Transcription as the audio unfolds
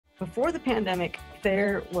Before the pandemic,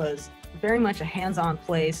 Thayer was very much a hands-on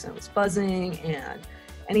place, and it was buzzing, and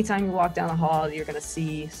anytime you walk down the hall, you're going to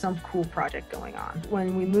see some cool project going on.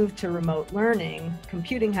 When we moved to remote learning,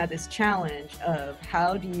 computing had this challenge of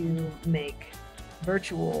how do you make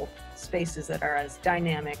virtual spaces that are as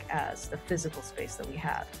dynamic as the physical space that we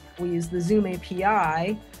have. We use the Zoom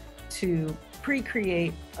API to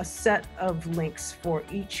pre-create a set of links for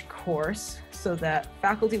each course so that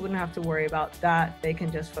faculty wouldn't have to worry about that. They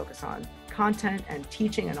can just focus on content and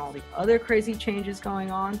teaching and all the other crazy changes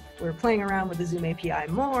going on. We were playing around with the Zoom API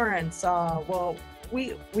more and saw, well,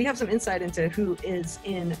 we have some insight into who is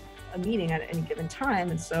in a meeting at any given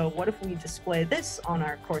time, and so what if we display this on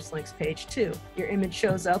our course links page too? Your image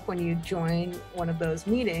shows up when you join one of those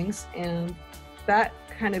meetings, and that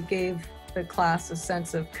kind of gave the class a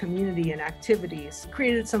sense of community and activities,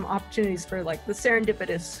 created some opportunities for like the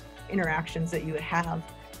serendipitous interactions that you would have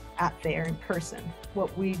at Thayer in person.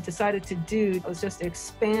 What we decided to do was just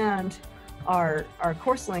expand our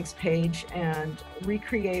course links page and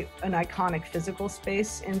recreate an iconic physical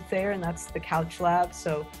space in Thayer, and that's the Couch Lab.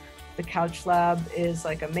 So the Couch Lab is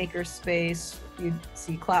like a maker space. You'd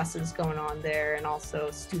see classes going on there and also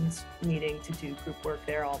students meeting to do group work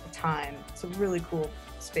there all the time. It's a really cool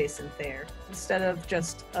space in Thayer. Instead of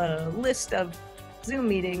just a list of Zoom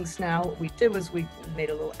meetings, now what we did was we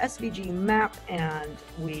made a little SVG map and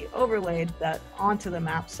we overlaid that onto the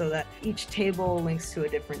map so that each table links to a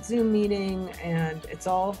different Zoom meeting, and it's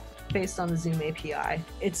all based on the Zoom API.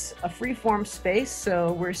 It's a free-form space,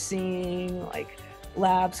 so we're seeing like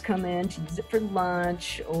labs come in to use it for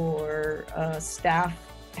lunch, or staff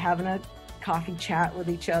having a coffee chat with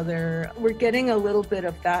each other. We're getting a little bit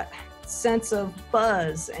of that sense of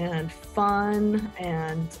buzz and fun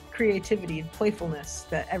and creativity and playfulness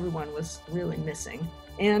that everyone was really missing.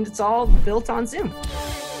 And it's all built on Zoom.